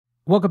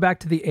Welcome back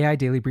to the AI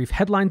Daily Brief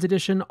Headlines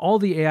Edition, all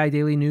the AI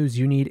Daily news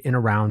you need in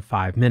around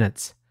 5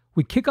 minutes.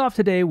 We kick off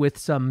today with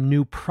some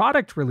new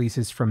product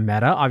releases from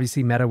Meta.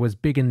 Obviously, Meta was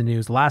big in the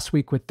news last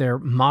week with their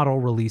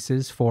model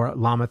releases for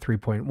Llama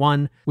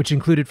 3.1, which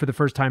included for the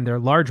first time their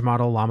large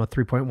model, Llama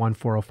 3.1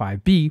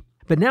 405B.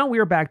 But now we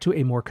are back to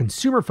a more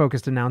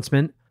consumer-focused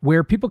announcement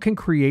where people can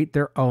create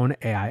their own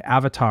AI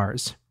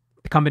avatars.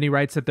 The company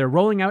writes that they're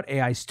rolling out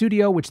AI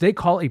Studio, which they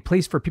call a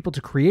place for people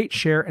to create,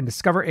 share, and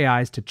discover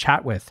AIs to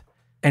chat with.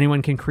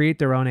 Anyone can create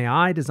their own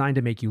AI designed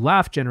to make you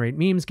laugh, generate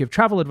memes, give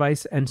travel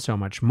advice, and so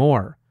much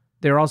more.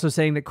 They're also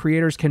saying that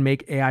creators can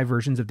make AI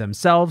versions of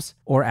themselves,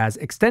 or as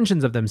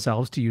extensions of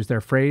themselves, to use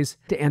their phrase,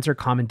 to answer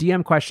common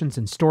DM questions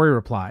and story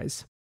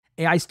replies.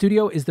 AI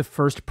Studio is the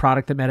first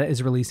product that Meta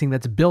is releasing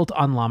that's built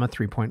on Llama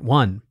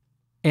 3.1.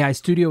 AI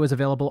Studio is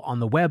available on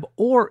the web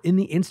or in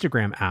the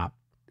Instagram app.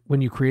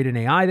 When you create an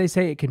AI, they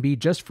say it can be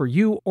just for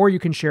you, or you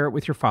can share it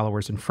with your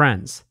followers and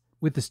friends.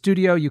 With the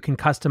Studio, you can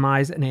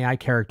customize an AI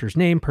character's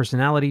name,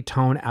 personality,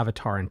 tone,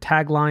 avatar, and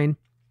tagline.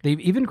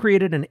 They've even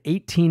created an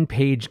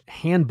 18-page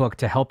handbook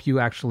to help you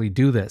actually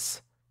do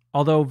this.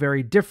 Although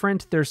very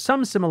different, there's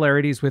some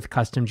similarities with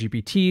custom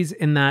GPTs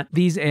in that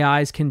these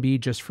AIs can be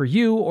just for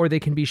you or they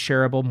can be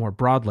shareable more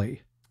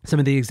broadly. Some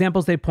of the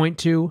examples they point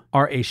to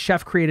are a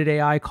chef-created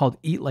AI called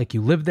Eat Like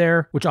You Live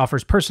There, which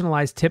offers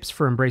personalized tips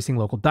for embracing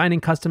local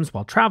dining customs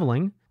while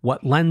traveling.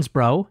 What Lens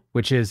Bro,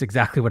 which is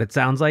exactly what it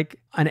sounds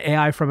like, an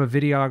AI from a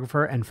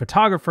videographer and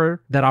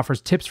photographer that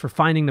offers tips for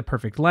finding the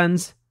perfect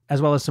lens,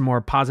 as well as some more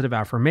positive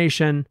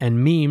affirmation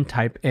and meme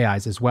type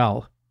AIs as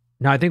well.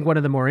 Now, I think one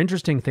of the more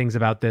interesting things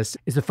about this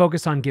is the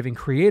focus on giving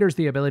creators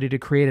the ability to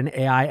create an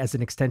AI as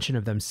an extension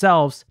of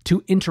themselves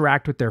to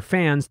interact with their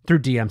fans through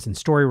DMs and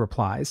story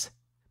replies.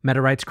 Meta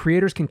writes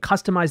creators can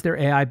customize their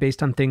AI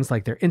based on things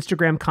like their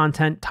Instagram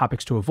content,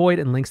 topics to avoid,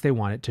 and links they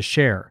want it to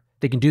share.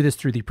 They can do this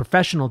through the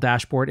professional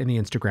dashboard in the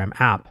Instagram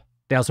app.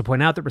 They also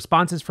point out that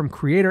responses from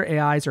creator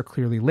AIs are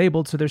clearly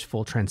labeled, so there's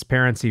full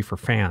transparency for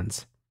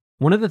fans.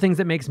 One of the things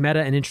that makes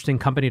Meta an interesting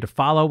company to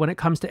follow when it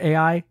comes to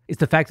AI is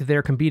the fact that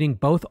they're competing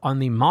both on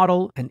the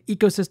model and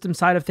ecosystem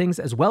side of things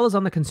as well as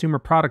on the consumer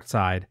product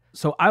side.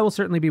 So I will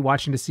certainly be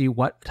watching to see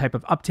what type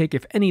of uptake,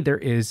 if any, there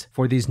is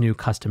for these new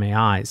custom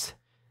AIs.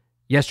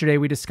 Yesterday,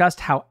 we discussed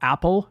how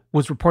Apple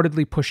was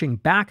reportedly pushing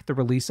back the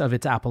release of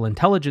its Apple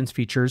Intelligence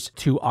features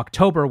to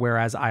October,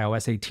 whereas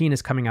iOS 18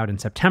 is coming out in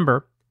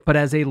September. But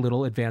as a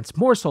little advanced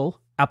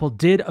morsel, Apple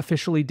did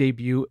officially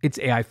debut its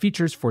AI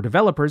features for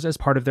developers as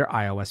part of their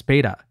iOS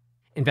beta.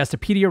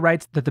 Investopedia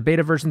writes that the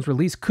beta version's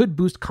release could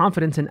boost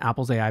confidence in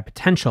Apple's AI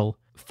potential,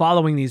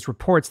 following these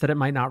reports that it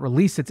might not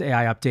release its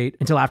AI update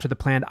until after the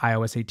planned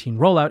iOS 18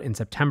 rollout in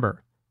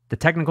September. The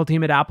technical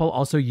team at Apple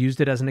also used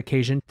it as an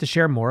occasion to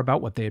share more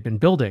about what they had been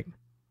building.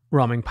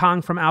 Roming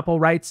Pang from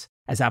Apple writes,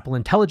 as Apple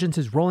Intelligence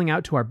is rolling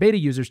out to our beta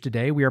users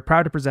today, we are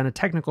proud to present a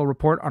technical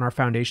report on our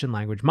foundation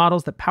language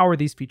models that power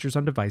these features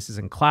on devices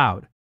and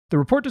cloud. The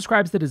report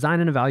describes the design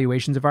and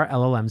evaluations of our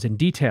LLMs in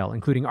detail,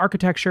 including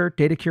architecture,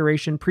 data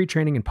curation,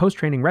 pre-training and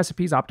post-training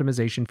recipes,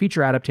 optimization,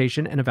 feature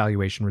adaptation, and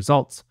evaluation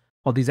results.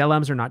 While these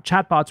LLMs are not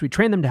chatbots, we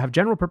train them to have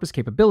general-purpose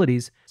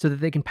capabilities so that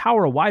they can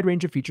power a wide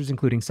range of features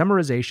including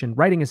summarization,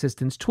 writing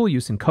assistance, tool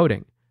use, and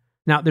coding.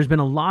 Now, there's been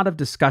a lot of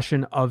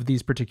discussion of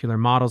these particular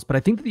models, but I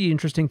think that the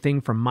interesting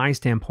thing from my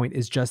standpoint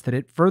is just that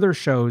it further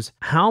shows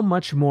how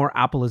much more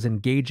Apple is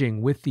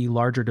engaging with the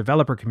larger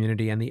developer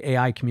community and the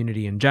AI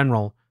community in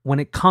general when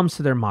it comes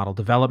to their model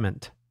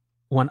development.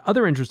 One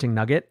other interesting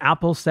nugget,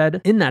 Apple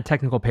said in that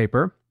technical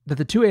paper that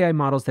the two AI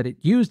models that it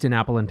used in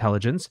Apple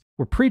Intelligence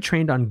were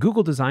pre-trained on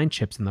Google-designed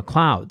chips in the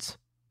clouds.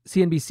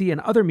 CNBC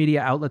and other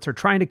media outlets are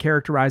trying to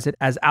characterize it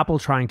as Apple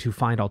trying to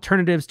find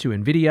alternatives to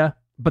NVIDIA,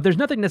 but there's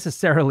nothing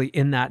necessarily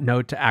in that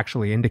note to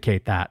actually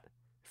indicate that.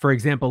 For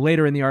example,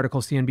 later in the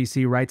article,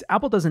 CNBC writes,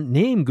 Apple doesn't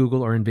name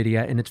Google or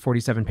NVIDIA in its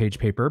 47-page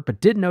paper,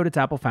 but did note its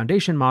Apple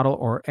Foundation model,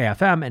 or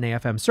AFM, and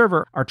AFM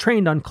server are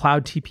trained on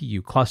cloud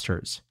TPU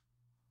clusters.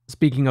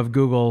 Speaking of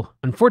Google,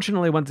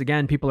 unfortunately, once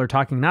again, people are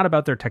talking not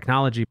about their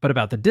technology, but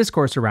about the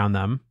discourse around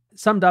them.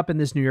 Summed up in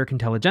this New York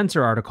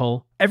Intelligencer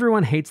article,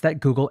 everyone hates that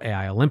Google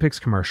AI Olympics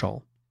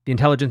commercial. The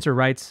Intelligencer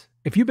writes,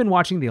 if you've been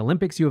watching the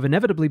Olympics, you have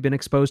inevitably been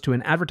exposed to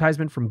an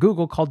advertisement from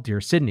Google called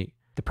Dear Sydney.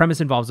 The premise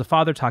involves a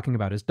father talking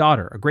about his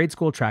daughter, a grade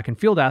school track and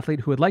field athlete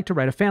who would like to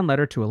write a fan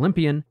letter to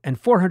Olympian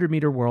and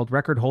 400-meter world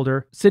record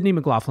holder Sydney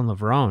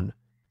McLaughlin-Leverone.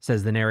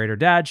 Says the narrator,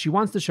 Dad, she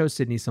wants to show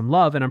Sydney some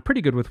love, and I'm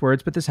pretty good with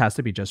words, but this has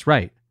to be just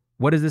right.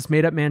 What is this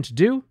made-up man to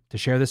do? To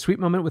share this sweet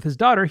moment with his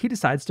daughter, he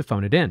decides to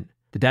phone it in.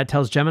 The dad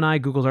tells Gemini,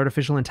 Google's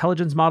artificial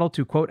intelligence model,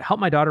 to, quote, help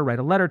my daughter write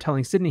a letter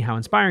telling Sydney how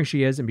inspiring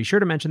she is, and be sure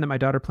to mention that my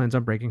daughter plans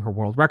on breaking her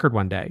world record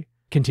one day.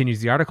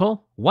 Continues the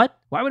article, what?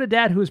 Why would a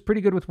dad who is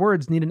pretty good with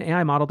words need an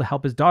AI model to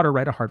help his daughter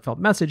write a heartfelt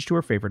message to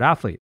her favorite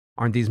athlete?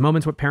 Aren't these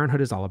moments what parenthood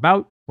is all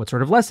about? What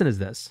sort of lesson is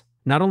this?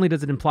 Not only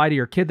does it imply to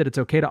your kid that it's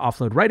okay to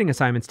offload writing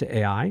assignments to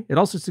AI, it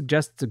also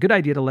suggests it's a good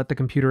idea to let the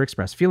computer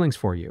express feelings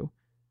for you.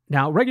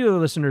 Now, regular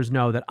listeners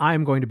know that I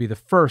am going to be the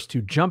first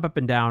to jump up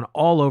and down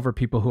all over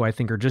people who I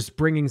think are just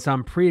bringing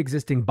some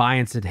pre-existing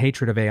bias and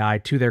hatred of AI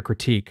to their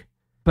critique.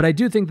 But I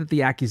do think that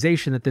the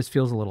accusation that this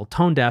feels a little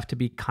tone deaf to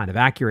be kind of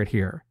accurate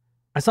here.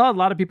 I saw a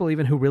lot of people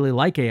even who really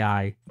like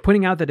AI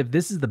pointing out that if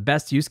this is the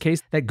best use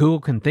case that Google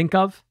can think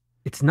of,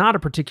 it's not a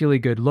particularly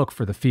good look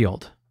for the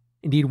field.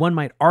 Indeed, one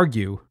might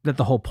argue that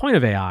the whole point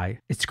of AI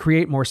is to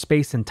create more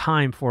space and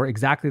time for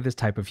exactly this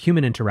type of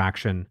human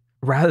interaction,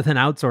 rather than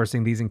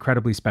outsourcing these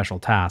incredibly special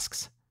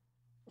tasks.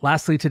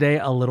 Lastly today,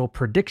 a little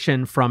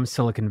prediction from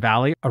Silicon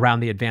Valley around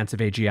the advance of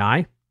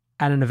AGI.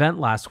 At an event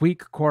last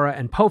week, Quora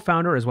and Poe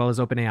founder as well as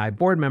OpenAI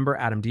board member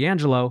Adam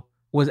D'Angelo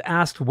was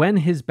asked when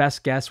his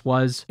best guess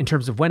was in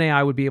terms of when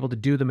AI would be able to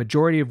do the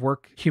majority of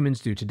work humans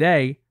do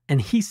today,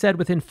 and he said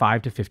within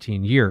 5 to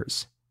 15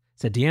 years.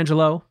 Said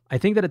D'Angelo, "I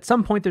think that at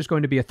some point there's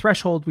going to be a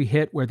threshold we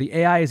hit where the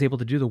AI is able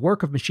to do the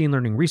work of machine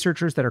learning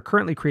researchers that are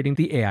currently creating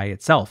the AI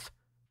itself.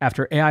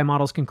 After AI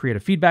models can create a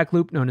feedback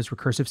loop known as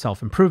recursive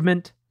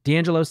self-improvement,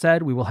 D'Angelo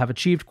said we will have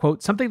achieved,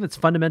 quote, something that's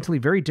fundamentally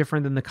very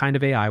different than the kind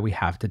of AI we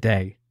have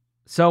today."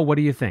 So what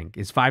do you think?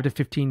 Is 5 to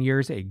 15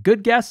 years a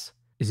good guess?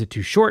 Is it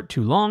too short,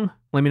 too long?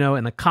 Let me know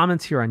in the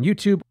comments here on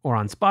YouTube or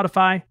on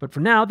Spotify. But for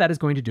now, that is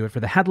going to do it for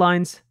the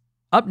headlines.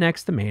 Up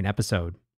next, the main episode.